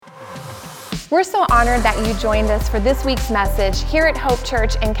We're so honored that you joined us for this week's message here at Hope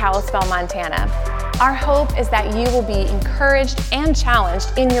Church in Kalispell, Montana. Our hope is that you will be encouraged and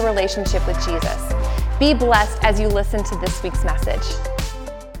challenged in your relationship with Jesus. Be blessed as you listen to this week's message.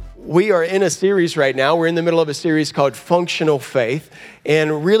 We are in a series right now. We're in the middle of a series called Functional Faith.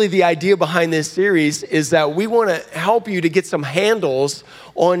 And really the idea behind this series is that we want to help you to get some handles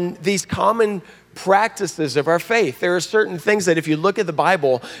on these common practices of our faith. There are certain things that if you look at the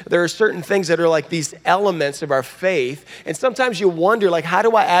Bible, there are certain things that are like these elements of our faith. And sometimes you wonder, like, how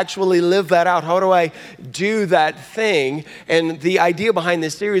do I actually live that out? How do I do that thing? And the idea behind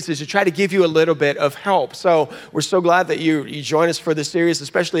this series is to try to give you a little bit of help. So we're so glad that you join us for this series,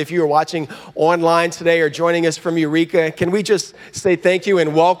 especially if you are watching online today or joining us from Eureka. Can we just say thank you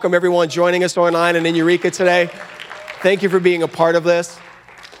and welcome everyone joining us online and in Eureka today? Thank you for being a part of this.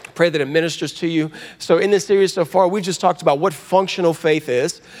 Pray that it ministers to you. So in this series so far, we just talked about what functional faith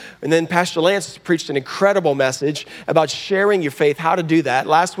is. And then Pastor Lance preached an incredible message about sharing your faith, how to do that.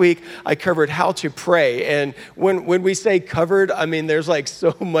 Last week, I covered how to pray. And when we say covered, I mean, there's like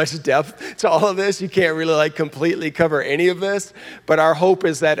so much depth to all of this. You can't really like completely cover any of this. But our hope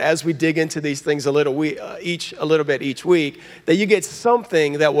is that as we dig into these things a little bit each week, that you get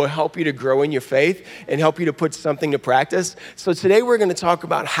something that will help you to grow in your faith and help you to put something to practice. So today we're going to talk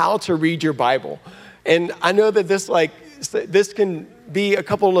about how to read your Bible. And I know that this can be a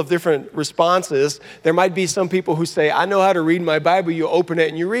couple of different responses. There might be some people who say, I know how to read my Bible. You open it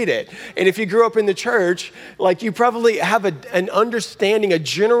and you read it. And if you grew up in the church, like you probably have an understanding, a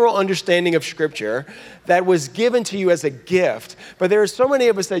general understanding of Scripture that was given to you as a gift. But there are so many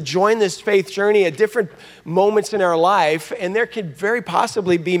of us that join this faith journey at different moments in our life. And there could very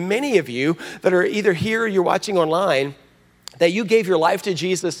possibly be many of you that are either here or you're watching online that you gave your life to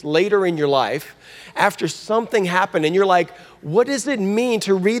Jesus later in your life after something happened and you're like, what does it mean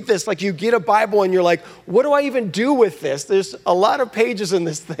to read this? Like you get a Bible and you're like, what do I even do with this? There's a lot of pages in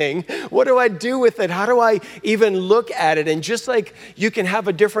this thing. What do I do with it? How do I even look at it? And just like you can have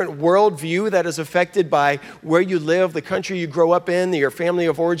a different worldview that is affected by where you live, the country you grow up in, your family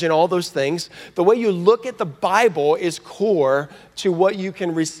of origin, all those things, the way you look at the Bible is core to what you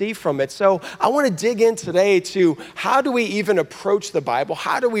can receive from it. So I want to dig in today to how do we even approach the Bible?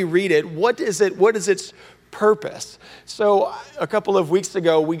 How do we read it? What is its purpose? So a couple of weeks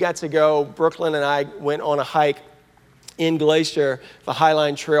ago, we got to go, Brooklyn and I went on a hike in Glacier, the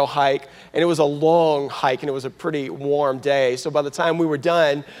Highline Trail hike, and it was a long hike and it was a pretty warm day. So by the time we were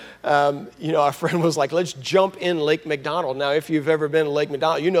done, our friend was like, let's jump in Lake McDonald. Now, if you've ever been to Lake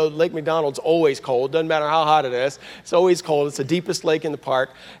McDonald, you know Lake McDonald's always cold. Doesn't matter how hot it is. It's always cold. It's the deepest lake in the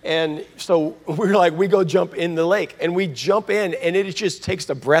park. And so we're like, we go jump in the lake. And we jump in, and it just takes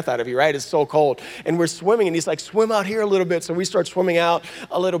the breath out of you, right? It's so cold. And we're swimming, and he's like, swim out here a little bit. So we start swimming out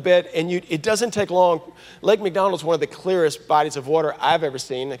a little bit, and it doesn't take long. Lake McDonald's one of the clearest bodies of water I've ever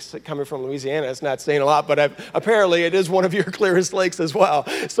seen. Coming from Louisiana, it's not saying a lot, but apparently it is one of your clearest lakes as well.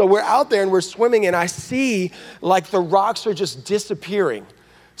 So we're out there and we're swimming and I see like the rocks are just disappearing.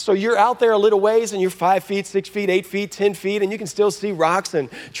 So you're out there a little ways and you're 5 feet, 6 feet, 8 feet, 10 feet, and you can still see rocks and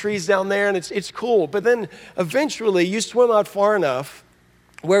trees down there and it's cool. But then eventually you swim out far enough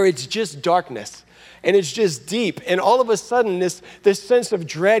where it's just darkness. And it's just deep. And all of a sudden, this sense of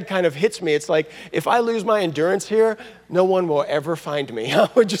dread kind of hits me. It's like, if I lose my endurance here, no one will ever find me. I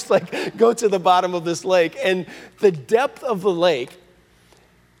would just like go to the bottom of this lake. And the depth of the lake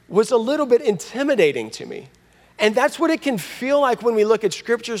was a little bit intimidating to me. And that's what it can feel like when we look at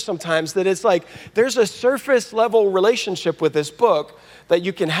Scripture sometimes, that it's like there's a surface level relationship with this book that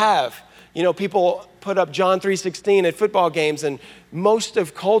you can have. You know, people put up John 3:16 at football games, and most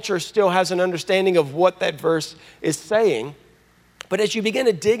of culture still has an understanding of what that verse is saying. But as you begin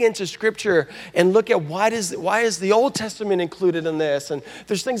to dig into Scripture and look at why is the Old Testament included in this, and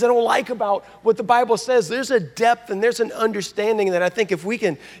there's things I don't like about what the Bible says, there's a depth and there's an understanding that I think if we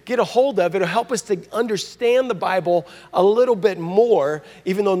can get a hold of, it'll help us to understand the Bible a little bit more,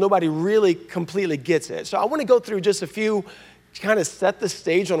 even though nobody really completely gets it. So I want to go through just a few kind of set the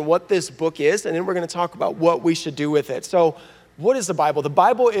stage on what this book is, and then we're going to talk about what we should do with it. So what is the Bible? The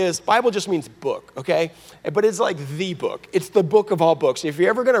Bible just means book, okay? But it's like the book. It's the book of all books. If you're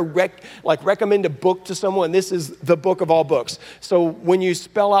ever going to recommend a book to someone, this is the book of all books. So when you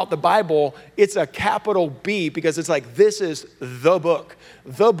spell out the Bible, it's a capital B because it's like, this is the book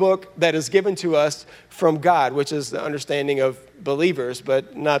that is given to us from God, which is the understanding of believers,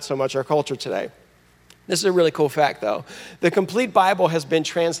 but not so much our culture today. This is a really cool fact, though. The complete Bible has been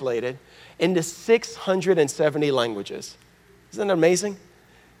translated into 670 languages. Isn't that amazing?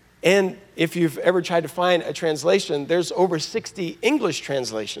 And if you've ever tried to find a translation, there's over 60 English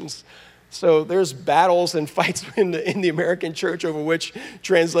translations So there's battles and fights in the American church over which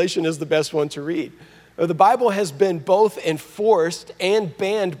translation is the best one to read. The Bible has been both enforced and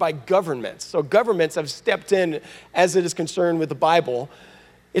banned by governments. So governments have stepped in as it is concerned with the Bible.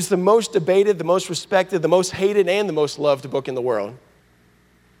 It's the most debated, the most respected, the most hated, and the most loved book in the world.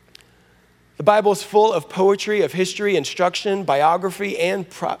 The Bible is full of poetry, of history, instruction, biography, and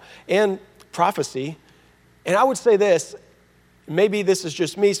prophecy. And I would say this, maybe this is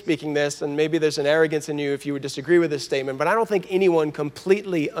just me speaking this, and maybe there's an arrogance in you if you would disagree with this statement, but I don't think anyone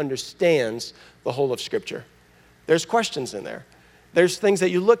completely understands the whole of Scripture. There's questions in there. There's things that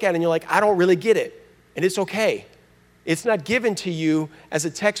you look at and you're like, I don't really get it, and it's okay. It's not given to you as a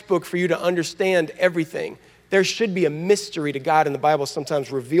textbook for you to understand everything. There should be a mystery to God, and the Bible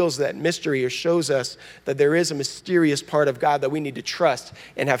sometimes reveals that mystery or shows us that there is a mysterious part of God that we need to trust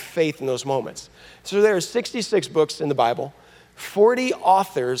and have faith in those moments. So there are 66 books in the Bible. 40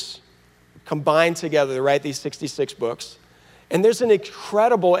 authors combined together to write these 66 books. And there's an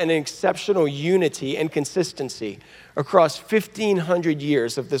incredible and exceptional unity and consistency across 1,500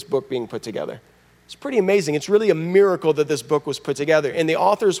 years of this book being put together. It's pretty amazing. It's really a miracle that this book was put together. And the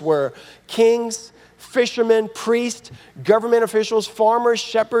authors were kings, fishermen, priests, government officials, farmers,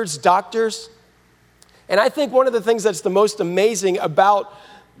 shepherds, doctors. And I think one of the things that's the most amazing about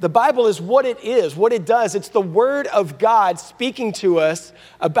the Bible is what it is, what it does. It's the Word of God speaking to us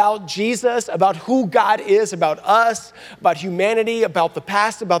about Jesus, about who God is, about us, about humanity, about the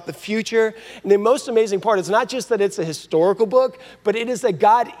past, about the future. And the most amazing part is not just that it's a historical book, but it is that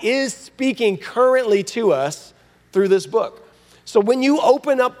God is speaking currently to us through this book. So when you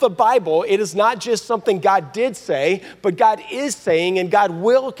open up the Bible, it is not just something God did say, but God is saying, and God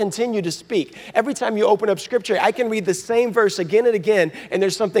will continue to speak. Every time you open up Scripture, I can read the same verse again and again, and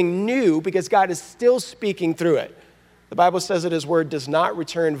there's something new because God is still speaking through it. The Bible says that His Word does not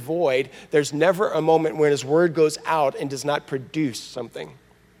return void. There's never a moment when His Word goes out and does not produce something.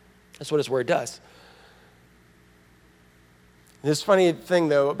 That's what His Word does. This funny thing,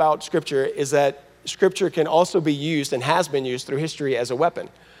 though, about Scripture is that Scripture can also be used and has been used through history as a weapon.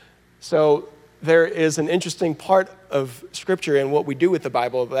 So there is an interesting part of Scripture and what we do with the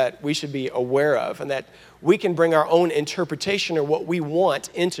Bible that we should be aware of, and that we can bring our own interpretation or what we want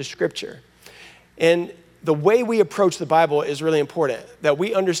into Scripture. And the way we approach the Bible is really important, that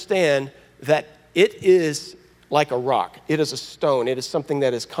we understand that it is like a rock. It is a stone. It is something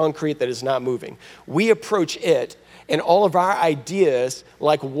that is concrete, that is not moving. We approach it, and all of our ideas,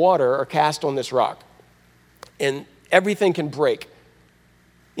 like water, are cast on this rock. And everything can break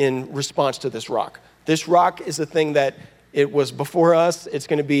in response to this rock. This rock is the thing that it was before us, it's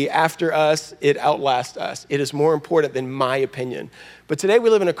going to be after us, it outlasts us. It is more important than my opinion. But today we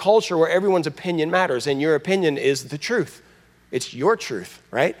live in a culture where everyone's opinion matters, and your opinion is the truth. It's your truth,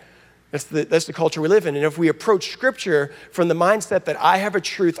 right? That's the culture we live in. And if we approach Scripture from the mindset that I have a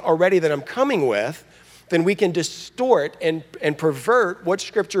truth already that I'm coming with, then we can distort and pervert what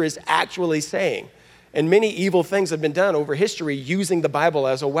Scripture is actually saying. And many evil things have been done over history using the Bible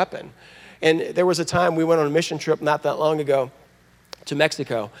as a weapon. And there was a time we went on a mission trip not that long ago to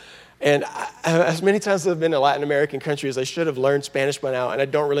Mexico. And as many times as I've been to Latin American countries, I should have learned Spanish by now, and I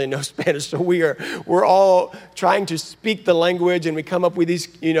don't really know Spanish. So we're all trying to speak the language, and we come up with these,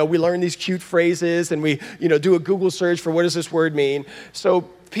 we learn these cute phrases, and we, do a Google search for what does this word mean. So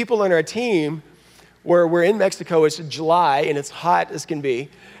people on our team, where we're in Mexico, it's July, and it's hot as can be,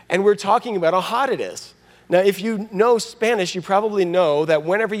 and we're talking about how hot it is. Now, if you know Spanish, you probably know that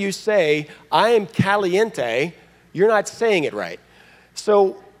whenever you say, I am caliente, you're not saying it right.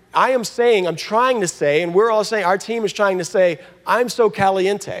 So I'm trying to say, and we're all saying, our team is trying to say, I'm so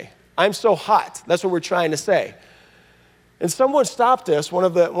caliente, I'm so hot. That's what we're trying to say. And someone stopped us, one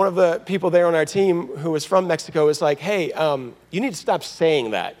of the people there on our team who was from Mexico is like, hey, you need to stop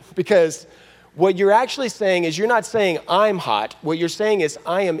saying that, because what you're actually saying is you're not saying I'm hot. What you're saying is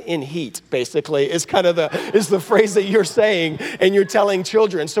I am in heat, basically, is the phrase that you're saying, and you're telling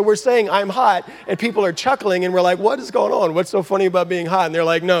children. So we're saying I'm hot, and people are chuckling, and we're like, what is going on? What's so funny about being hot? And they're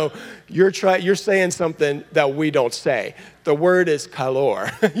like, no, you're saying something that we don't say. The word is calor.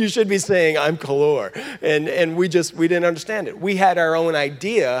 You should be saying I'm calor. And we didn't understand it. We had our own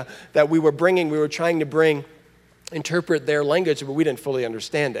idea that we were trying to interpret their language, but we didn't fully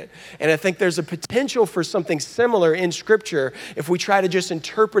understand it. And I think there's a potential for something similar in Scripture if we try to just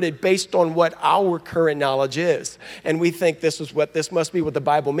interpret it based on what our current knowledge is. And we think this must be what the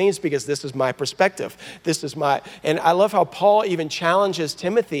Bible means because this is my perspective. And I love how Paul even challenges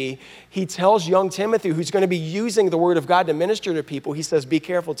Timothy. He tells young Timothy, who's going to be using the Word of God to minister to people, he says, be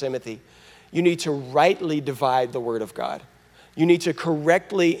careful, Timothy. You need to rightly divide the Word of God. You need to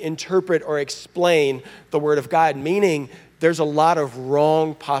correctly interpret or explain the Word of God, meaning there's a lot of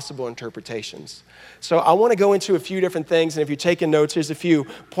wrong possible interpretations. So I want to go into a few different things, and if you're taking notes, here's a few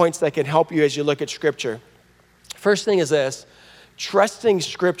points that can help you as you look at Scripture. First thing is this: trusting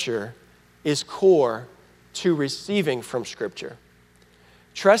Scripture is core to receiving from Scripture.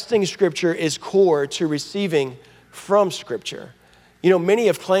 Trusting Scripture is core to receiving from Scripture. You know, many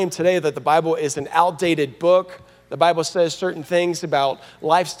have claimed today that the Bible is an outdated book. The Bible says certain things about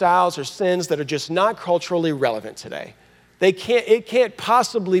lifestyles or sins that are just not culturally relevant today. It can't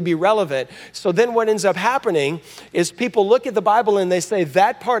possibly be relevant. So then what ends up happening is people look at the Bible and they say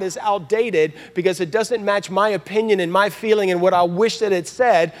that part is outdated because it doesn't match my opinion and my feeling and what I wish that it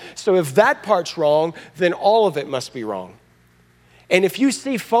said. So if that part's wrong, then all of it must be wrong. And if you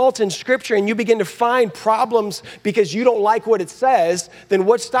see fault in Scripture and you begin to find problems because you don't like what it says, then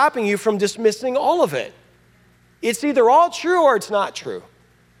what's stopping you from dismissing all of it? It's either all true or it's not true.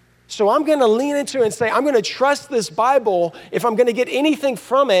 So I'm going to lean into it and say, I'm going to trust this Bible. If I'm going to get anything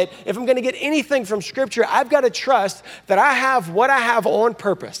from it, if I'm going to get anything from Scripture, I've got to trust that I have what I have on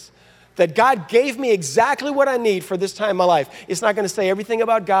purpose, that God gave me exactly what I need for this time in my life. It's not going to say everything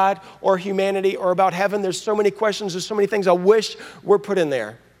about God or humanity or about heaven. There's so many questions. There's so many things I wish were put in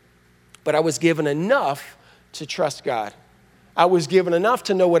there. But I was given enough to trust God. I was given enough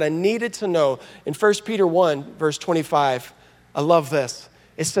to know what I needed to know. In 1 Peter 1, verse 25, I love this.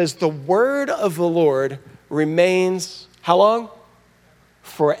 It says, the word of the Lord remains, how long?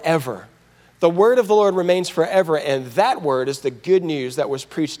 Forever. The word of the Lord remains forever, and that word is the good news that was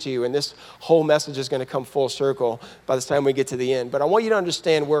preached to you. And this whole message is going to come full circle by the time we get to the end. But I want you to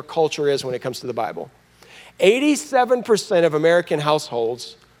understand where culture is when it comes to the Bible. 87% of American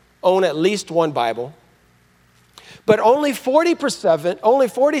households own at least one Bible. But only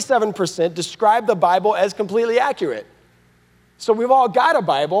 47% describe the Bible as completely accurate. So we've all got a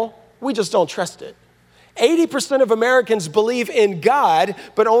Bible, we just don't trust it. 80% of Americans believe in God,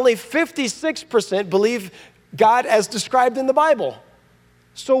 but only 56% believe God as described in the Bible.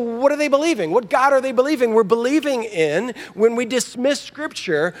 So what are they believing? What God are they believing? We're believing in, when we dismiss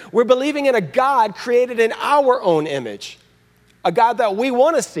Scripture, we're believing in a God created in our own image, a God that we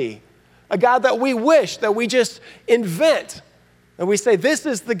want to see, a God that we wish, that we just invent. And we say, this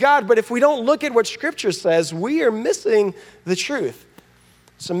is the God, but if we don't look at what Scripture says, we are missing the truth.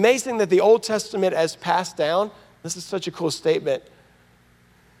 It's amazing that the Old Testament has passed down. This is such a cool statement.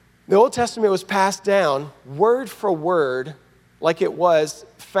 The Old Testament was passed down word for word like it was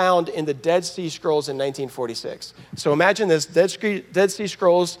found in the Dead Sea Scrolls in 1946. So imagine this, Dead Sea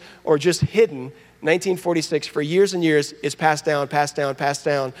Scrolls are just hidden. 1946, for years and years, it's passed down.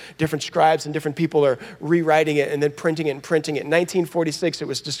 Different scribes and different people are rewriting it and then printing it and printing it. In 1946, it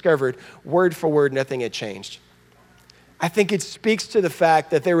was discovered, word for word, nothing had changed. I think it speaks to the fact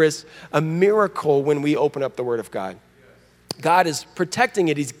that there is a miracle when we open up the Word of God. God is protecting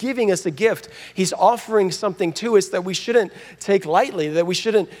it. He's giving us a gift. He's offering something to us that we shouldn't take lightly, that we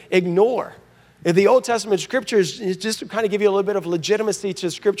shouldn't ignore. The Old Testament scriptures, just to kind of give you a little bit of legitimacy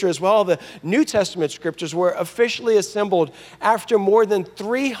to Scripture as well, the New Testament scriptures were officially assembled after more than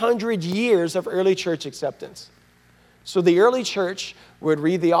 300 years of early church acceptance. So the early church would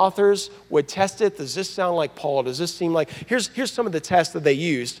read the authors, would test it. Does this sound like Paul? Does this seem like... Here's some of the tests that they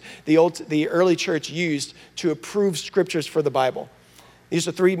used, the early church used to approve scriptures for the Bible. These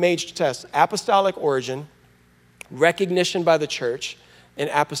are three major tests: apostolic origin, recognition by the church, and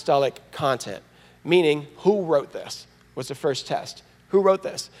apostolic content. Meaning, who wrote this was the first test. Who wrote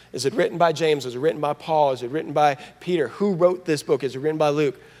this? Is it written by James? Is it written by Paul? Is it written by Peter? Who wrote this book? Is it written by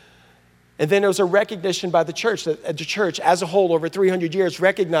Luke? And then there was a recognition by the church, that the church as a whole over 300 years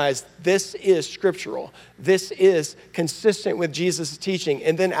recognized this is scriptural. This is consistent with Jesus' teaching.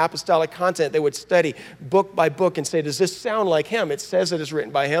 And then apostolic content, they would study book by book and say, does this sound like him? It says it is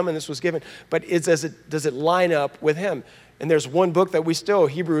written by him and this was given, but does it line up with him? And there's one book that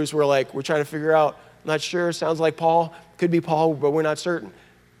Hebrews were like, we're trying to figure out, not sure, sounds like Paul, could be Paul, but we're not certain.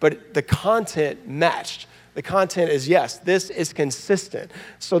 But the content matched. The content is, yes, this is consistent.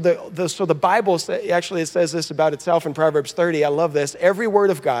 So the Bible, actually it says this about itself in Proverbs 30, I love this. Every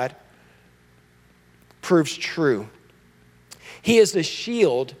word of God proves true. He is a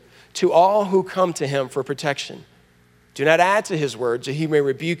shield to all who come to him for protection. Do not add to his words, or he may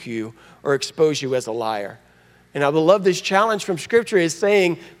rebuke you or expose you as a liar. And I love this challenge from Scripture is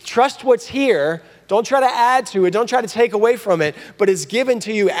saying, trust what's here. Don't try to add to it. Don't try to take away from it, but it's given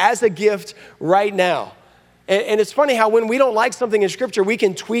to you as a gift right now. And it's funny how when we don't like something in Scripture, we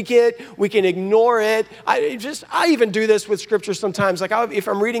can tweak it, we can ignore it. I even do this with Scripture sometimes. Like if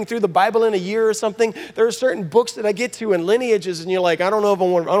I'm reading through the Bible in a year or something, there are certain books that I get to and lineages, and you're like, I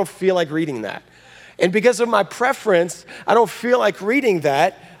don't feel like reading that. And because of my preference, I don't feel like reading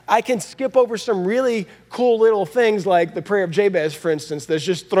that. I can skip over some really cool little things like the prayer of Jabez, for instance, that's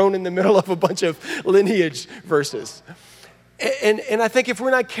just thrown in the middle of a bunch of lineage verses. And I think if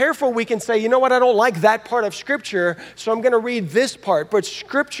we're not careful, we can say, you know what, I don't like that part of Scripture, so I'm going to read this part. But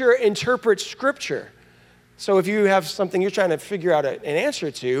Scripture interprets Scripture. So if you have something you're trying to figure out an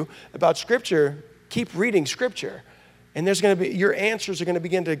answer to about Scripture, keep reading Scripture. And your answers are going to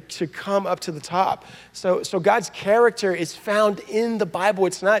begin to come up to the top. So God's character is found in the Bible.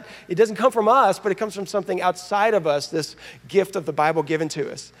 It doesn't come from us, but it comes from something outside of us, this gift of the Bible given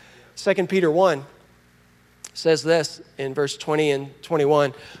to us. 2 Peter 1 says this in verse 20 and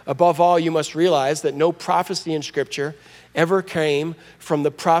 21, above all, you must realize that no prophecy in Scripture ever came from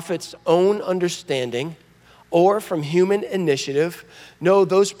the prophet's own understanding or from human initiative. No,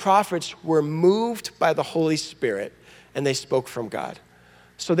 those prophets were moved by the Holy Spirit, and they spoke from God.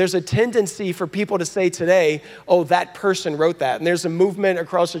 So there's a tendency for people to say today, oh, that person wrote that. And there's a movement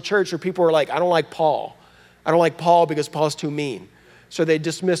across the church where people are like, I don't like Paul. I don't like Paul because Paul's too mean. So they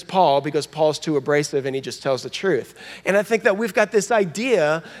dismiss Paul because Paul's too abrasive and he just tells the truth. And I think that we've got this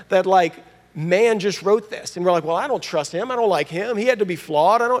idea that like, man just wrote this. And we're like, well, I don't trust him. I don't like him. He had to be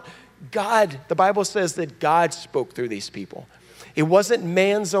flawed. The Bible says that God spoke through these people. It wasn't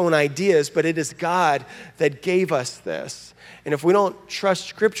man's own ideas, but it is God that gave us this. And if we don't trust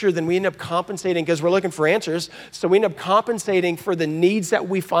Scripture, then we end up compensating because we're looking for answers. So we end up compensating for the needs that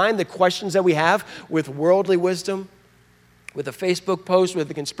we find, the questions that we have with worldly wisdom, with a Facebook post,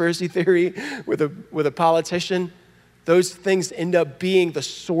 with a conspiracy theory, with a politician. Those things end up being the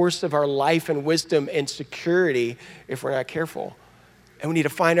source of our life and wisdom and security if we're not careful. And we need to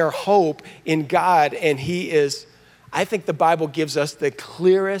find our hope in God, and I think the Bible gives us the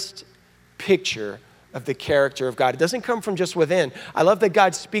clearest picture of the character of God. It doesn't come from just within. I love that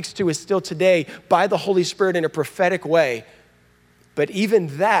God speaks to us still today by the Holy Spirit in a prophetic way. But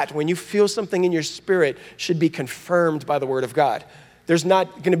even that, when you feel something in your spirit, should be confirmed by the Word of God. There's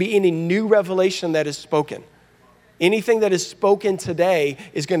not going to be any new revelation that is spoken. Anything that is spoken today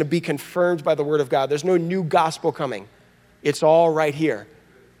is going to be confirmed by the Word of God. There's no new gospel coming. It's all right here.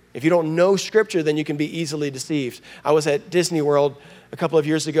 If you don't know Scripture, then you can be easily deceived. I was at Disney World a couple of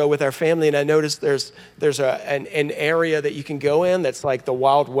years ago with our family, and I noticed there's an area that you can go in that's like the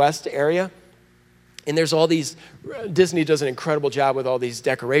Wild West area. And there's all these, Disney does an incredible job with all these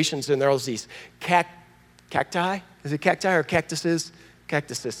decorations, and there's these cacti? Is it cacti or cactuses?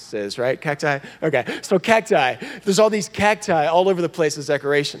 Cactuses, right? Cacti? Okay, so cacti. There's all these cacti all over the place as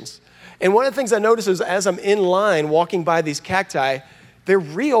decorations. And one of the things I noticed is as I'm in line walking by these cacti, they're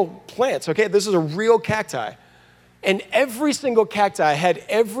real plants, okay? This is a real cacti. And every single cacti had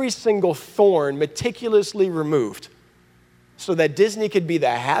every single thorn meticulously removed so that Disney could be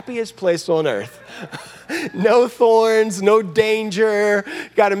the happiest place on earth. No thorns, no danger.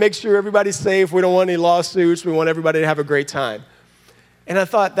 Got to make sure everybody's safe. We don't want any lawsuits. We want everybody to have a great time. And I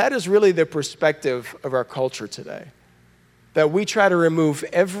thought that is really the perspective of our culture today, that we try to remove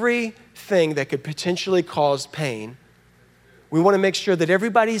everything that could potentially cause pain. We want to make sure that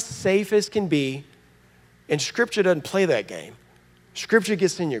everybody's safe as can be, and Scripture doesn't play that game. Scripture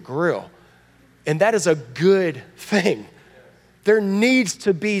gets in your grill, and that is a good thing. There needs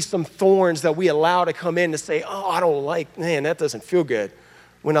to be some thorns that we allow to come in to say, oh, I don't like, man, that doesn't feel good.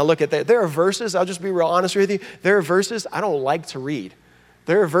 When I look at that, there are verses, I'll just be real honest with you, there are verses I don't like to read.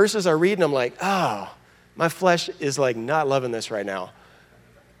 There are verses I read and I'm like, oh, my flesh is like not loving this right now.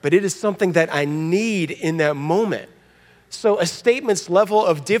 But it is something that I need in that moment. So a statement's level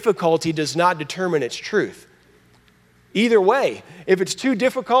of difficulty does not determine its truth. Either way, if it's too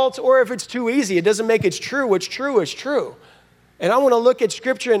difficult or if it's too easy, it doesn't make it true. What's true is true. And I want to look at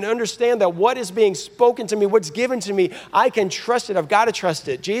Scripture and understand that what is being spoken to me, what's given to me, I can trust it. I've got to trust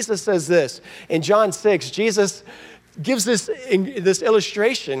it. Jesus says this in John 6. Jesus gives this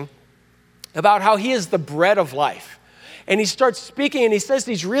illustration about how he is the bread of life. And he starts speaking and he says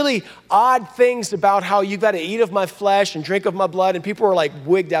these really odd things about how you've got to eat of my flesh and drink of my blood. And people are like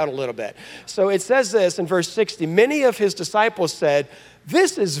wigged out a little bit. So it says this in verse 60, many of his disciples said,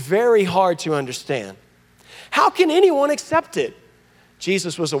 this is very hard to understand. How can anyone accept it?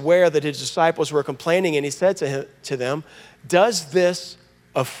 Jesus was aware that his disciples were complaining and he said to them, does this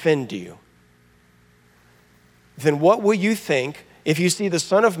offend you? Then what will you think if you see the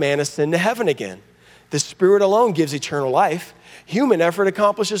Son of Man ascend to heaven again? The Spirit alone gives eternal life. Human effort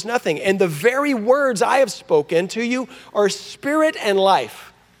accomplishes nothing. And the very words I have spoken to you are spirit and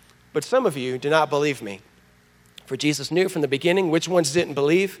life. But some of you do not believe me. For Jesus knew from the beginning which ones didn't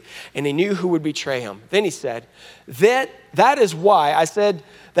believe, and he knew who would betray him. Then he said, that is why I said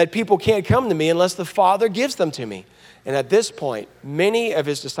that people can't come to me unless the Father gives them to me. And at this point, many of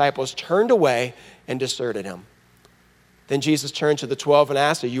his disciples turned away and deserted him. Then Jesus turned to the 12 and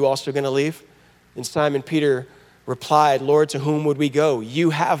asked, are you also going to leave? And Simon Peter replied, Lord, to whom would we go? You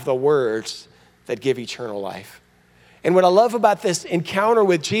have the words that give eternal life. And what I love about this encounter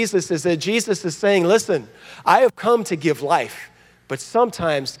with Jesus is that Jesus is saying, listen, I have come to give life, but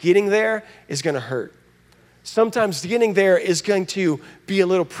sometimes getting there is going to hurt. Sometimes getting there is going to be a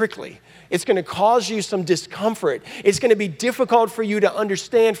little prickly. It's going to cause you some discomfort. It's going to be difficult for you to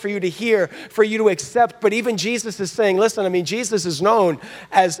understand, for you to hear, for you to accept. But even Jesus is saying, listen, I mean, Jesus is known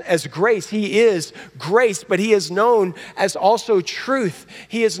as grace. He is grace, but he is known as also truth.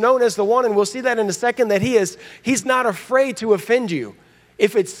 He is known as the one, and we'll see that in a second, that he's not afraid to offend you.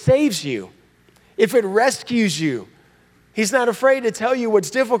 If it saves you, if it rescues you, he's not afraid to tell you what's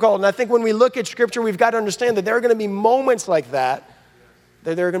difficult. And I think when we look at Scripture, we've got to understand that there are going to be moments like that.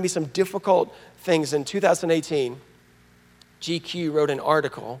 There are going to be some difficult things. In 2018, GQ wrote an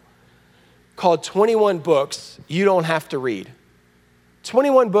article called 21 Books You Don't Have to Read.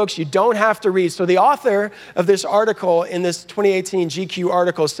 21 books you don't have to read. So the author of this article in this 2018 GQ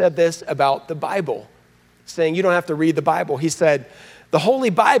article said this about the Bible, saying you don't have to read the Bible. He said, the Holy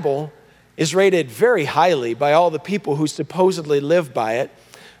Bible is rated very highly by all the people who supposedly live by it,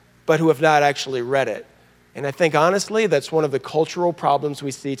 but who have not actually read it. And I think, honestly, that's one of the cultural problems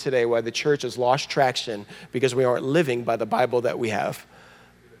we see today, why the church has lost traction, because we aren't living by the Bible that we have.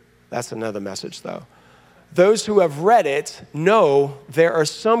 That's another message, though. Those who have read it know there are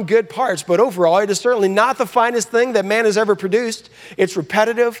some good parts, but overall, it is certainly not the finest thing that man has ever produced. It's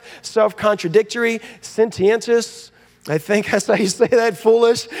repetitive, self-contradictory, sentientious, I think that's how you say that,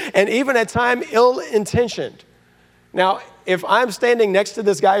 foolish, and even at times ill-intentioned. Now, if I'm standing next to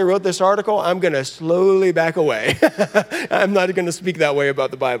this guy who wrote this article, I'm going to slowly back away. I'm not going to speak that way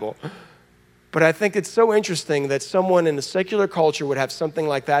about the Bible. But I think it's so interesting that someone in a secular culture would have something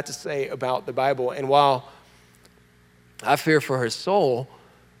like that to say about the Bible. And while I fear for her soul,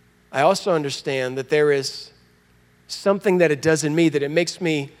 I also understand that there is something that it does in me that it makes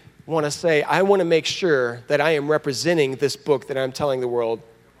me want to say, I want to make sure that I am representing this book that I'm telling the world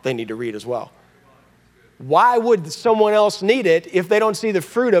they need to read as well. Why would someone else need it if they don't see the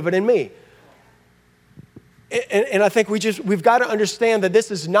fruit of it in me? And I think we've got to understand that this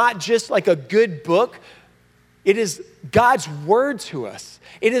is not just like a good book. It is God's word to us.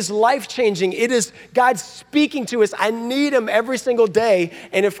 It is life-changing. It is God speaking to us. I need him every single day.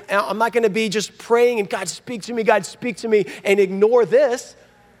 And if I'm not going to be just praying and God speak to me, and ignore this.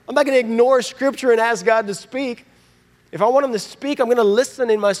 I'm not going to ignore Scripture and ask God to speak. If I want him to speak, I'm going to listen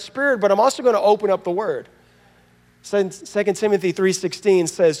in my spirit, but I'm also going to open up the word. 2 Timothy 3:16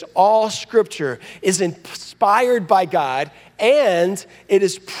 says, all Scripture is inspired by God, and it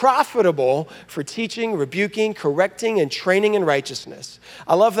is profitable for teaching, rebuking, correcting, and training in righteousness.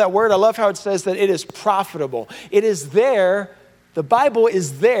 I love that word. I love how it says that it is profitable. It is there. The Bible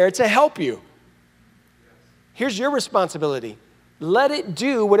is there to help you. Here's your responsibility. Let it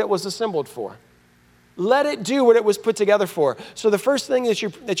do what it was assembled for. Let it do what it was put together for. So the first thing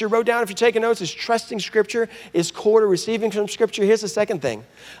that you wrote down, if you're taking notes, is trusting Scripture is core to receiving from Scripture. Here's the second thing.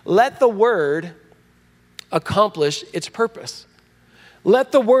 Let the Word accomplish its purpose.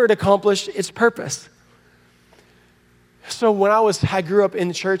 Let the Word accomplish its purpose. So when I grew up in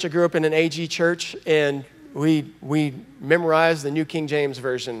the church, I grew up in an AG church, and we memorized the New King James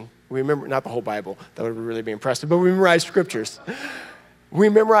Version. We remember, not the whole Bible, that would really be impressive, but we memorized Scriptures. We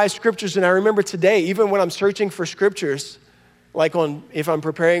memorize Scriptures, and I remember today, even when I'm searching for Scriptures, like if I'm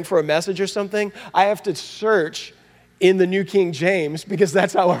preparing for a message or something, I have to search in the New King James because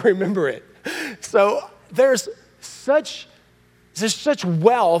that's how I remember it. So there's such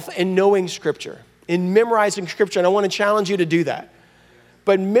wealth in knowing Scripture, in memorizing Scripture, and I want to challenge you to do that.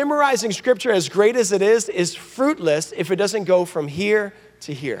 But memorizing Scripture, as great as it is fruitless if it doesn't go from here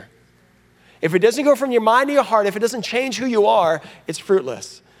to here. If it doesn't go from your mind to your heart, if it doesn't change who you are, it's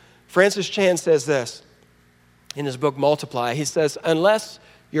fruitless. Francis Chan says this in his book, Multiply. He says, unless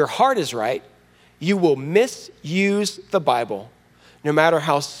your heart is right, you will misuse the Bible, no matter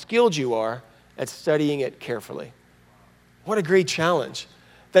how skilled you are at studying it carefully. What a great challenge.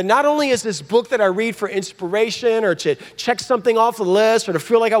 That not only is this book that I read for inspiration or to check something off the list or to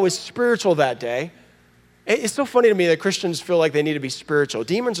feel like I was spiritual that day. It's so funny to me that Christians feel like they need to be spiritual.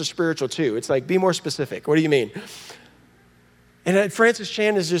 Demons are spiritual too. It's like, be more specific. What do you mean? And Francis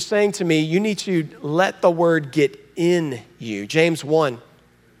Chan is just saying to me, you need to let the word get in you. James 1,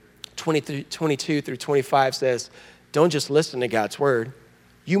 22 through 25 says, don't just listen to God's word.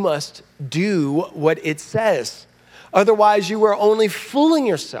 You must do what it says. Otherwise, you are only fooling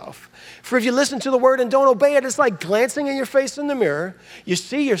yourself. For if you listen to the word and don't obey it, it's like glancing in your face in the mirror. You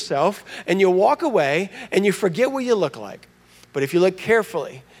see yourself and you walk away and you forget what you look like. But if you look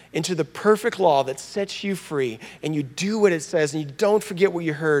carefully into the perfect law that sets you free and you do what it says and you don't forget what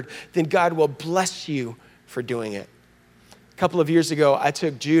you heard, then God will bless you for doing it. A couple of years ago, I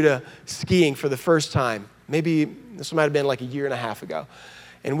took Judah skiing for the first time. Maybe this might have been like a year and a half ago.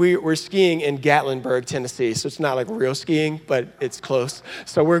 And we're skiing in Gatlinburg, Tennessee. So it's not like real skiing, but it's close.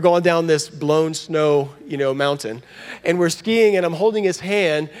 So we're going down this blown snow, mountain. And we're skiing, and I'm holding his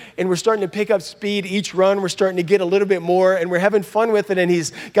hand, and we're starting to pick up speed each run. We're starting to get a little bit more, and we're having fun with it. And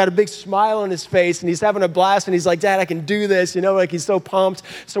he's got a big smile on his face, and he's having a blast. And he's like, Dad, I can do this, like he's so pumped.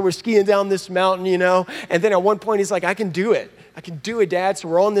 So we're skiing down this mountain, And then at one point, he's like, I can do it. I can do it, Dad. So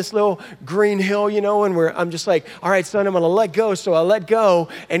we're on this little green hill, and I'm just like, all right, son, I'm going to let go. So I let go,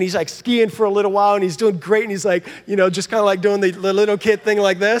 and he's like skiing for a little while, and he's doing great. And he's like, just kind of like doing the little kid thing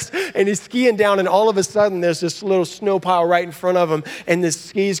like this. And he's skiing down, and all of a sudden, there's this little snow pile right in front of him, and the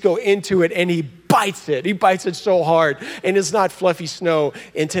skis go into it, and he bites it. He bites it so hard. And it's not fluffy snow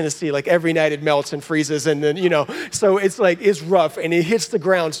in Tennessee. Like every night it melts and freezes. And then, so it's rough. And it hits the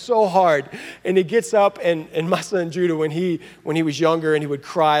ground so hard. And he gets up, and my son Judah, when he was younger and he would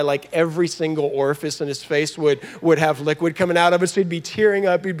cry, like every single orifice in his face would have liquid coming out of it. So he'd be tearing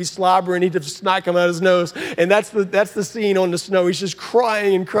up, he'd be slobbering, he'd have snot come out of his nose. And that's the scene on the snow. He's just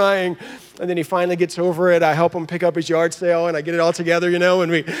crying and crying. And then he finally gets over it. I help him pick up his yard sale, and I get it all together,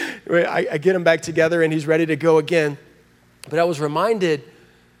 and I get him back together, and he's ready to go again. But I was reminded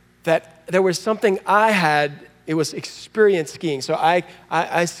that there was something I had. It was experience skiing. So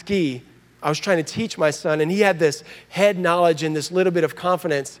I ski. I was trying to teach my son, and he had this head knowledge and this little bit of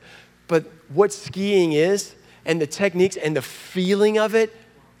confidence. But what skiing is, and the techniques and the feeling of it,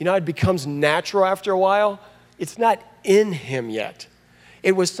 it becomes natural after a while. It's not in him yet.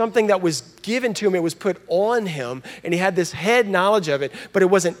 It was something that was given to him. It was put on him, and he had this head knowledge of it, but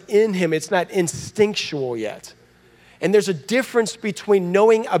it wasn't in him. It's not instinctual yet. And there's a difference between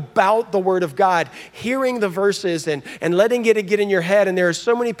knowing about the Word of God, hearing the verses, and letting it get in your head. And there are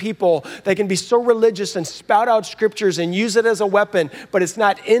so many people that can be so religious and spout out scriptures and use it as a weapon, but it's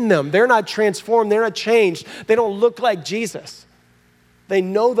not in them. They're not transformed. They're not changed. They don't look like Jesus. They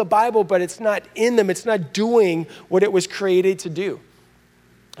know the Bible, but it's not in them. It's not doing what it was created to do.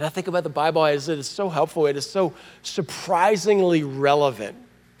 And I think about the Bible as it is so helpful. It is so surprisingly relevant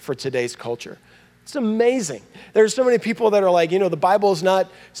for today's culture. It's amazing. There's so many people that are like, the Bible is not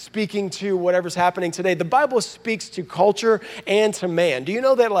speaking to whatever's happening today. The Bible speaks to culture and to man. Do you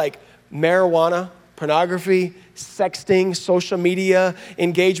know that like marijuana, pornography, sexting, social media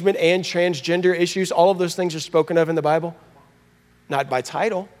engagement, and transgender issues, all of those things are spoken of in the Bible? Not by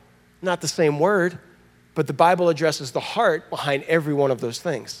title, not the same word, but the Bible addresses the heart behind every one of those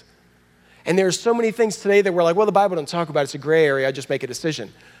things. And there are so many things today that we're like, well, the Bible doesn't talk about it. It's a gray area. I just make a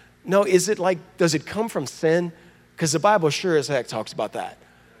decision. No, is it like, does it come from sin? Because the Bible sure as heck talks about that.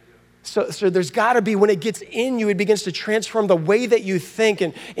 So there's got to be, when it gets in you, it begins to transform the way that you think.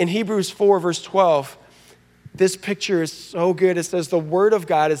 And in Hebrews 4, verse 12, this picture is so good. It says, the Word of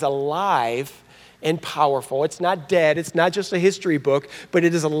God is alive and powerful. It's not dead. It's not just a history book, but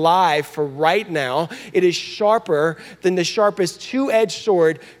it is alive for right now. It is sharper than the sharpest two-edged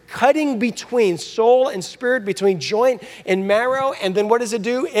sword, cutting between soul and spirit, between joint and marrow. And then what does it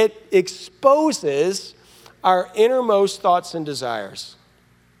do? It exposes our innermost thoughts and desires.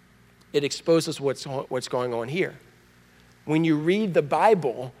 It exposes what's going on here. When you read the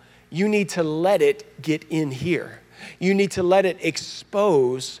Bible, you need to let it get in here. You need to let it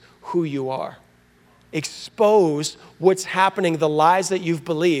expose who you are. Expose what's happening, the lies that you've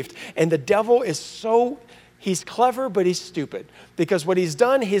believed. And the devil is he's clever, but he's stupid. Because what he's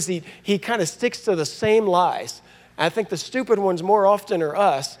done is he kind of sticks to the same lies. I think the stupid ones more often are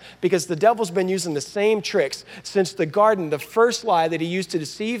us, because the devil's been using the same tricks since the garden. The first lie that he used to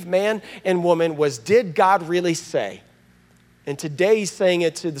deceive man and woman was, did God really say? And today he's saying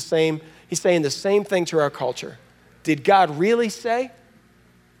the same thing to our culture. Did God really say?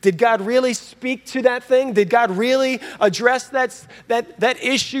 Did God really speak to that thing? Did God really address that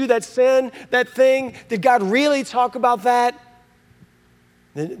issue, that sin, that thing? Did God really talk about that?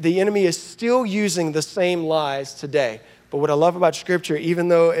 The enemy is still using the same lies today. But what I love about Scripture, even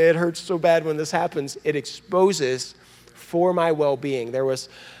though it hurts so bad when this happens, it exposes for my well-being. There was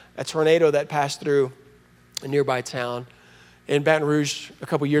a tornado that passed through a nearby town. in Baton Rouge a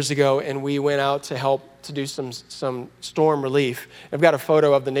couple years ago, and we went out to help to do some storm relief. I've got a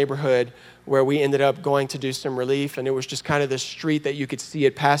photo of the neighborhood where we ended up going to do some relief, and it was just kind of this street that you could see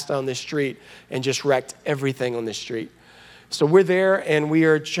it pass down this street and just wrecked everything on this street. So we're there, and we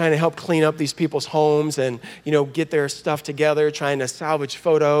are trying to help clean up these people's homes and, get their stuff together, trying to salvage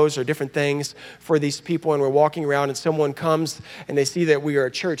photos or different things for these people. And we're walking around, and someone comes, and they see that we are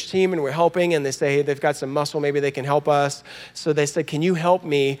a church team, and we're helping, and they say, hey, they've got some muscle, maybe they can help us. So they said, can you help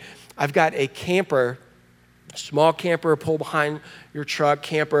me? I've got a camper, small camper, pull behind your truck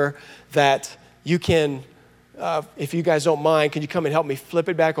camper that you can, if you guys don't mind, can you come and help me flip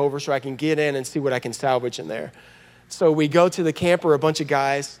it back over so I can get in and see what I can salvage in there? So we go to the camper, a bunch of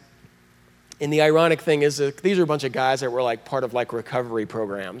guys, and the ironic thing is that these are a bunch of guys that were like part of like recovery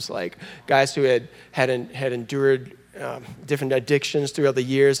programs, like guys who had endured different addictions throughout the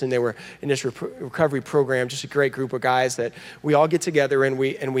years, and they were in this recovery program, just a great group of guys that we all get together, and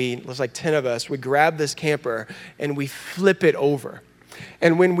it was like 10 of us, we grab this camper and we flip it over.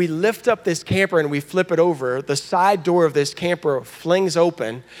 And when we lift up this camper and we flip it over, the side door of this camper flings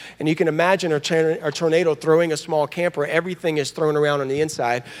open. And you can imagine a tornado throwing a small camper. Everything is thrown around on the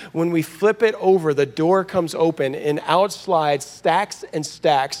inside. When we flip it over, the door comes open and out slides stacks and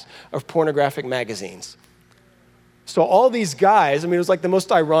stacks of pornographic magazines. So all these guys, it was like the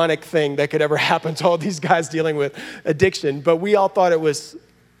most ironic thing that could ever happen to all these guys dealing with addiction. But we all thought it was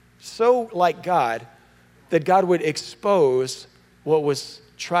so like God that God would expose what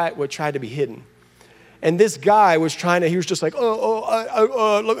tried to be hidden. And this guy was he was just like, trying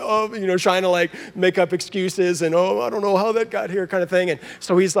to like make up excuses and, I don't know how that got here kind of thing. And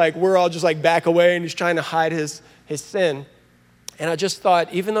so he's like, we're all just like back away, and he's trying to hide his sin. And I just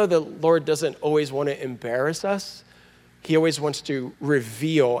thought, even though the Lord doesn't always want to embarrass us, he always wants to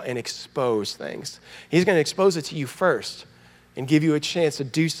reveal and expose things. He's going to expose it to you first and give you a chance to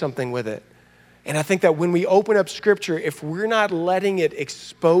do something with it. And I think that when we open up Scripture, if we're not letting it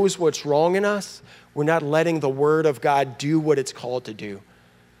expose what's wrong in us, we're not letting the Word of God do what it's called to do.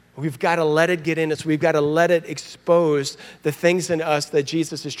 We've got to let it get in us. We've got to let it expose the things in us that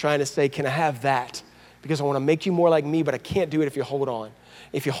Jesus is trying to say, can I have that? Because I want to make you more like me, but I can't do it if you hold on.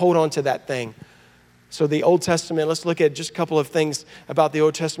 If you hold on to that thing. So the Old Testament, let's look at just a couple of things about the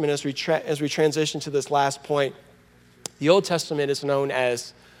Old Testament as we transition to this last point. The Old Testament is known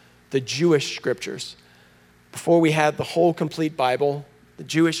as the Jewish scriptures. Before we had the whole complete Bible, the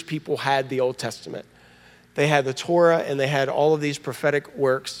Jewish people had the Old Testament. They had the Torah, and they had all of these prophetic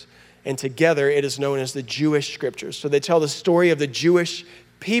works, and together it is known as the Jewish scriptures. So they tell the story of the Jewish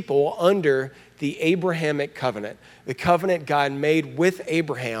people under the Abrahamic covenant, the covenant God made with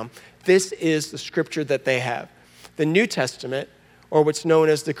Abraham. This is the scripture that they have. The New Testament, or what's known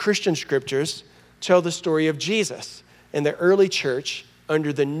as the Christian scriptures, tell the story of Jesus and the early church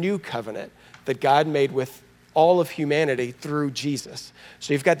under the new covenant that God made with all of humanity through Jesus.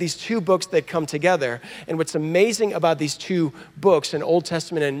 So you've got these two books that come together. And what's amazing about these two books, in Old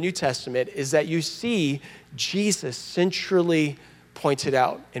Testament and New Testament, is that you see Jesus centrally pointed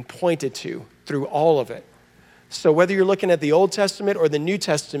out and pointed to through all of it. So whether you're looking at the Old Testament or the New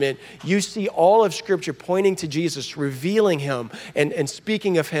Testament, you see all of Scripture pointing to Jesus, revealing him and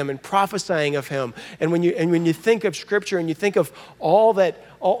speaking of him and prophesying of him. And when you think of Scripture and you think of all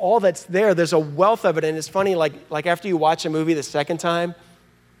that's there, there's a wealth of it. And it's funny, like after you watch a movie the second time,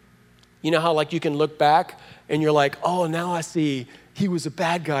 you know how like you can look back and you're like, oh, now I see he was a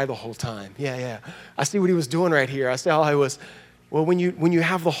bad guy the whole time. Yeah. I see what he was doing right here. I see how I was. Well, when you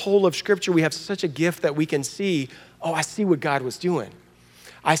have the whole of Scripture, we have such a gift that we can see, I see what God was doing.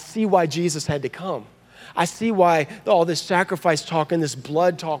 I see why Jesus had to come. I see why all this sacrifice talk and this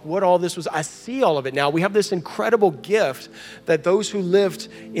blood talk, what all this was, I see all of it now. We have this incredible gift that those who lived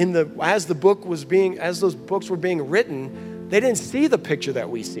as those books were being written, they didn't see the picture that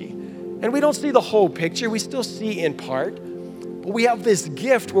we see. And we don't see the whole picture. We still see in part. But we have this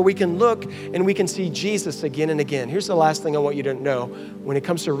gift where we can look and we can see Jesus again and again. Here's the last thing I want you to know. When it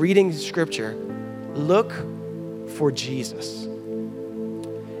comes to reading Scripture, look for Jesus.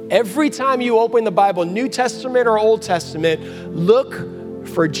 Every time you open the Bible, New Testament or Old Testament, look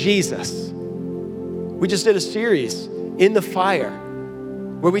for Jesus. We just did a series, In the Fire,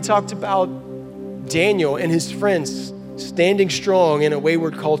 where we talked about Daniel and his friends standing strong in a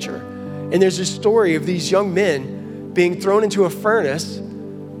wayward culture. And there's a story of these young men being thrown into a furnace,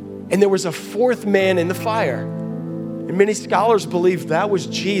 and there was a fourth man in the fire. And many scholars believe that was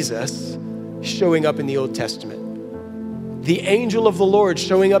Jesus showing up in the Old Testament. The angel of the Lord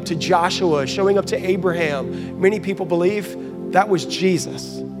showing up to Joshua, showing up to Abraham. Many people believe that was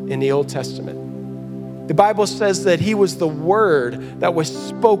Jesus in the Old Testament. The Bible says that he was the word that was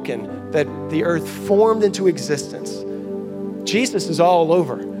spoken, that the earth formed into existence. Jesus is all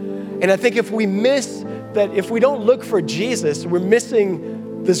over. And I think if we miss that, if we don't look for Jesus, we're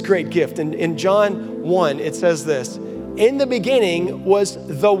missing this great gift. In John 1, it says this, in the beginning was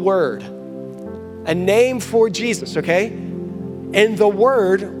the Word, a name for Jesus, okay? And the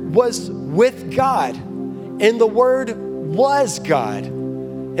Word was with God, and the Word was God.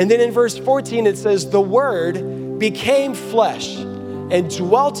 And then in verse 14, it says, the Word became flesh and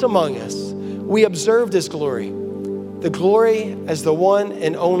dwelt among us. We observed his glory, the glory as the one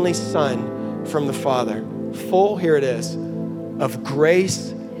and only Son from the Father, full, here it is, of grace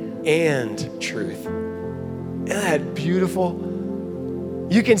and truth. Isn't that beautiful?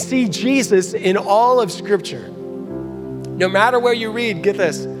 You can see Jesus in all of Scripture. No matter where you read, get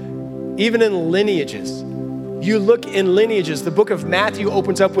this, even in lineages. You look in lineages. The book of Matthew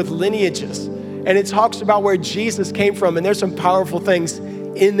opens up with lineages, and it talks about where Jesus came from, and there's some powerful things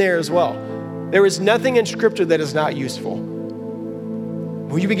in there as well. There is nothing in Scripture that is not useful.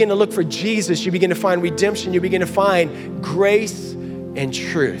 When you begin to look for Jesus, you begin to find redemption, you begin to find grace and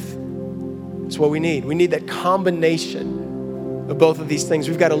truth. That's what we need. We need that combination of both of these things.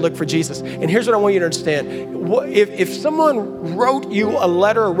 We've got to look for Jesus. And here's what I want you to understand. If someone wrote you a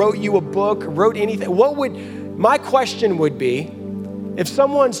letter or wrote you a book, or wrote anything, my question would be, if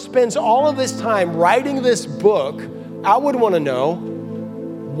someone spends all of this time writing this book, I would want to know,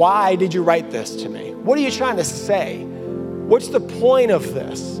 why did you write this to me? What are you trying to say? What's the point of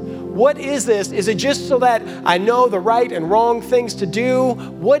this? What is this? Is it just so that I know the right and wrong things to do?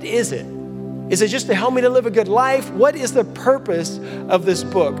 What is it? Is it just to help me to live a good life? What is the purpose of this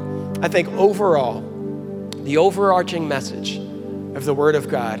book? I think overall, the overarching message of the Word of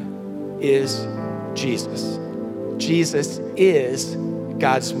God is Jesus. Jesus is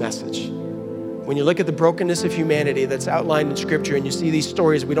God's message. When you look at the brokenness of humanity that's outlined in Scripture and you see these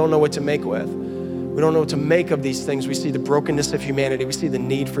stories we don't know what to make with, we don't know what to make of these things. We see the brokenness of humanity. We see the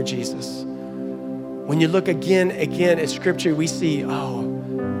need for Jesus. When you look again at Scripture, we see,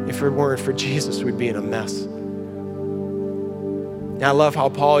 if it weren't for Jesus, we'd be in a mess. And I love how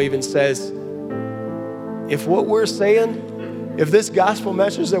Paul even says, if what we're saying, if this gospel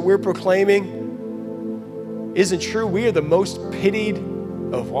message that we're proclaiming isn't true, we are the most pitied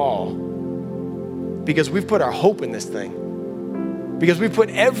of all, because we've put our hope in this thing, because we put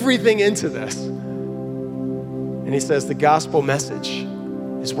everything into this. And he says the gospel message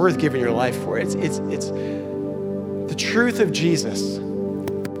is worth giving your life for. It's the truth of Jesus.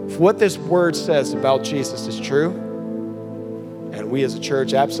 If what this word says about Jesus is true, and we as a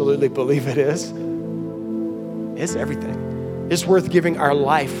church absolutely believe it is, it's everything. It's worth giving our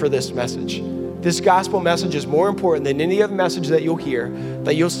life for this message. This gospel message is more important than any other message that you'll hear,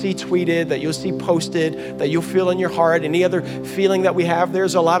 that you'll see tweeted, that you'll see posted, that you'll feel in your heart, any other feeling that we have.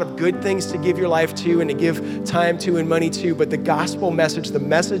 There's a lot of good things to give your life to and to give time to and money to, but the gospel message, the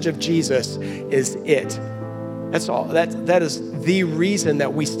message of Jesus is it. That's all. That is the reason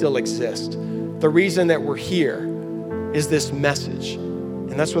that we still exist. The reason that we're here is this message.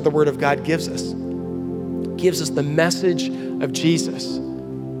 And that's what the Word of God gives us. It gives us the message of Jesus.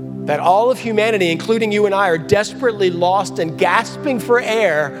 That all of humanity, including you and I, are desperately lost and gasping for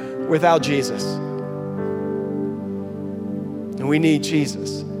air without Jesus. And we need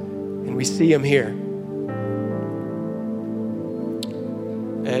Jesus. And we see him here.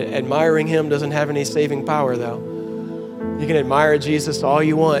 Admiring him doesn't have any saving power, though. You can admire Jesus all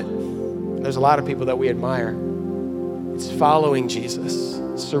you want. There's a lot of people that we admire. It's following Jesus,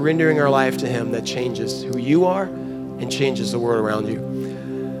 surrendering our life to him, that changes who you are and changes the world around you.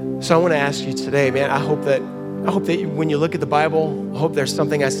 So I want to ask you today, man, I hope that when you look at the Bible, I hope there's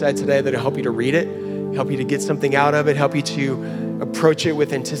something I said today that'll help you to read it, help you to get something out of it, help you to approach it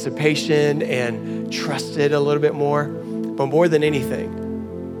with anticipation and trust it a little bit more. But more than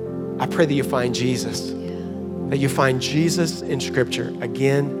anything, I pray that you find Jesus, that you find Jesus in Scripture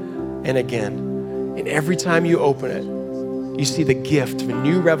again and again. And every time you open it, you see the gift of a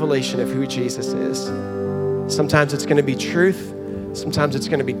new revelation of who Jesus is. Sometimes it's going to be truth. Sometimes it's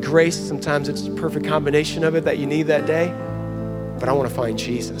going to be grace. Sometimes it's a perfect combination of it that you need that day. But I want to find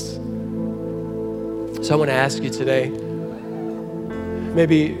Jesus. So I want to ask you today,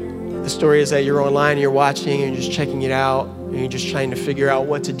 maybe the story is that you're online, you're watching, and you're just checking it out, and you're just trying to figure out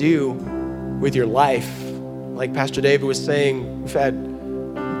what to do with your life. Like Pastor David was saying, we've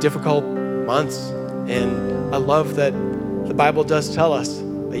had difficult months, and I love that the Bible does tell us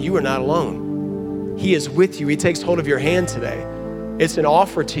that you are not alone. He is with you. He takes hold of your hand today. It's an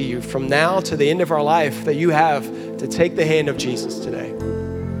offer to you from now to the end of our life that you have to take the hand of Jesus today.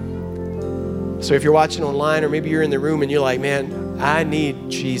 So if you're watching online or maybe you're in the room and you're like, man, I need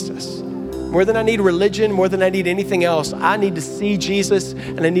Jesus. More than I need religion, more than I need anything else, I need to see Jesus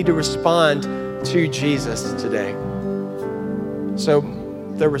and I need to respond to Jesus today. So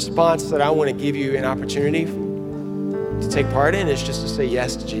the response that I want to give you an opportunity to take part in is just to say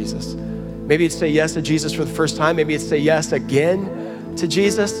yes to Jesus. Maybe it's say yes to Jesus for the first time. Maybe it's say yes again to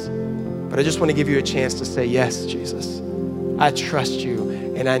Jesus. But I just want to give you a chance to say yes, Jesus. I trust you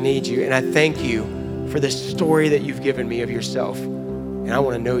and I need you. And I thank you for this story that you've given me of yourself. And I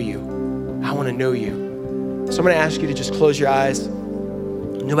want to know you. I want to know you. So I'm going to ask you to just close your eyes.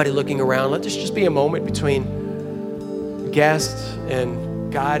 Nobody looking around. Let this just be a moment between the guest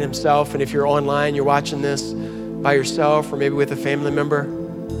and God himself. And if you're online, you're watching this by yourself or maybe with a family member,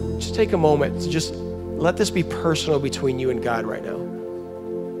 just take a moment to just let this be personal between you and God right now.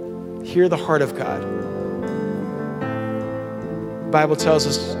 Hear the heart of God. The Bible tells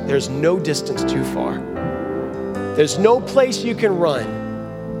us there's no distance too far. There's no place you can run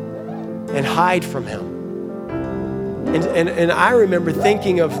and hide from him. And I remember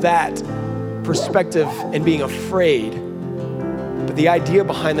thinking of that perspective and being afraid. But the idea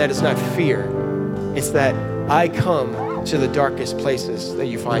behind that is not fear. It's that I come to the darkest places that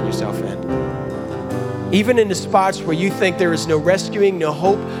you find yourself in. Even in the spots where you think there is no rescuing, no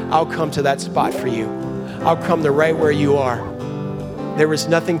hope, I'll come to that spot for you. I'll come to right where you are. There is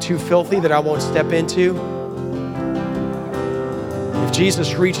nothing too filthy that I won't step into. If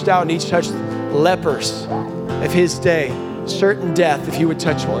Jesus reached out and he touched lepers of his day, certain death, if he would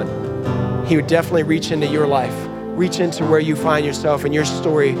touch one, he would definitely reach into your life, reach into where you find yourself in your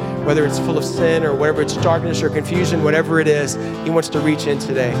story, whether it's full of sin or whatever, it's darkness or confusion, whatever it is, he wants to reach in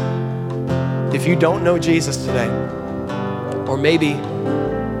today. If you don't know Jesus today, or maybe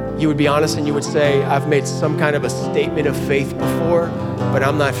you would be honest and you would say, I've made some kind of a statement of faith before, but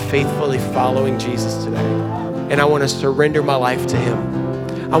I'm not faithfully following Jesus today. And I want to surrender my life to him.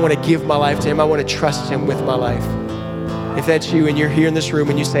 I want to give my life to him. I want to trust him with my life. If that's you and you're here in this room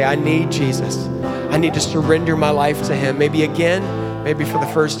and you say, I need Jesus. I need to surrender my life to him. Maybe again, maybe for the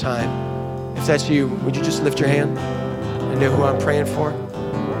first time. If that's you, would you just lift your hand and know who I'm praying for?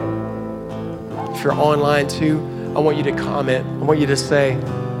 If you're online too, I want you to comment. I want you to say,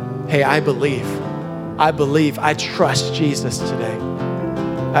 hey, I believe, I trust Jesus today.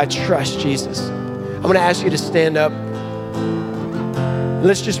 I trust Jesus. I'm going to ask you to stand up.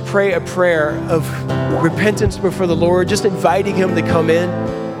 Let's just pray a prayer of repentance before the Lord, just inviting him to come in,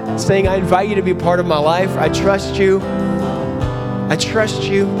 saying, I invite you to be a part of my life. I trust you. I trust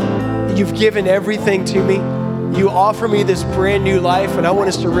you. You've given everything to me. You offer me this brand new life, and I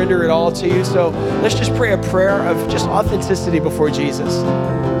want to surrender it all to you. So let's just pray a prayer of just authenticity before Jesus.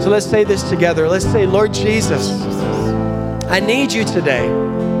 So let's say this together. Let's say, Lord Jesus, I need you today.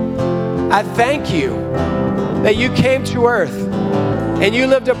 I thank you that you came to earth and you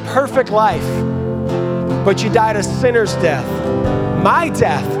lived a perfect life, but you died a sinner's death, my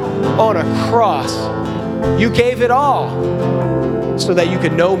death on a cross. You gave it all so that you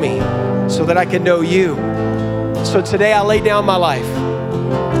could know me, so that I could know you. So today I lay down my life.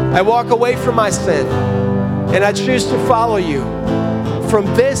 I walk away from my sin and I choose to follow you from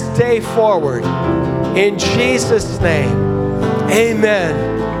this day forward. In Jesus' name, amen.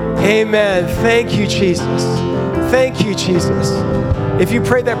 Amen. Thank you, Jesus. Thank you, Jesus. If you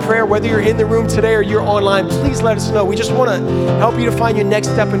prayed that prayer, whether you're in the room today or you're online, please let us know. We just want to help you to find your next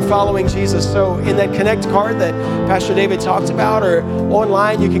step in following Jesus. So in that Connect card that Pastor David talked about, or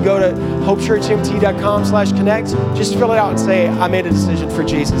online, you can go to hopechurchmt.com/connect. Just fill it out and say, I made a decision for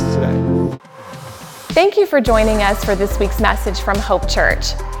Jesus today. Thank you for joining us for this week's message from Hope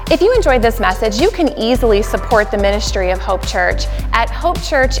Church. If you enjoyed this message, you can easily support the ministry of Hope Church at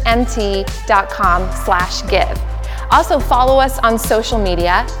hopechurchmt.com/give. Also follow us on social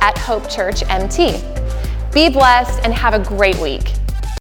media at Hope Church MT. Be blessed and have a great week.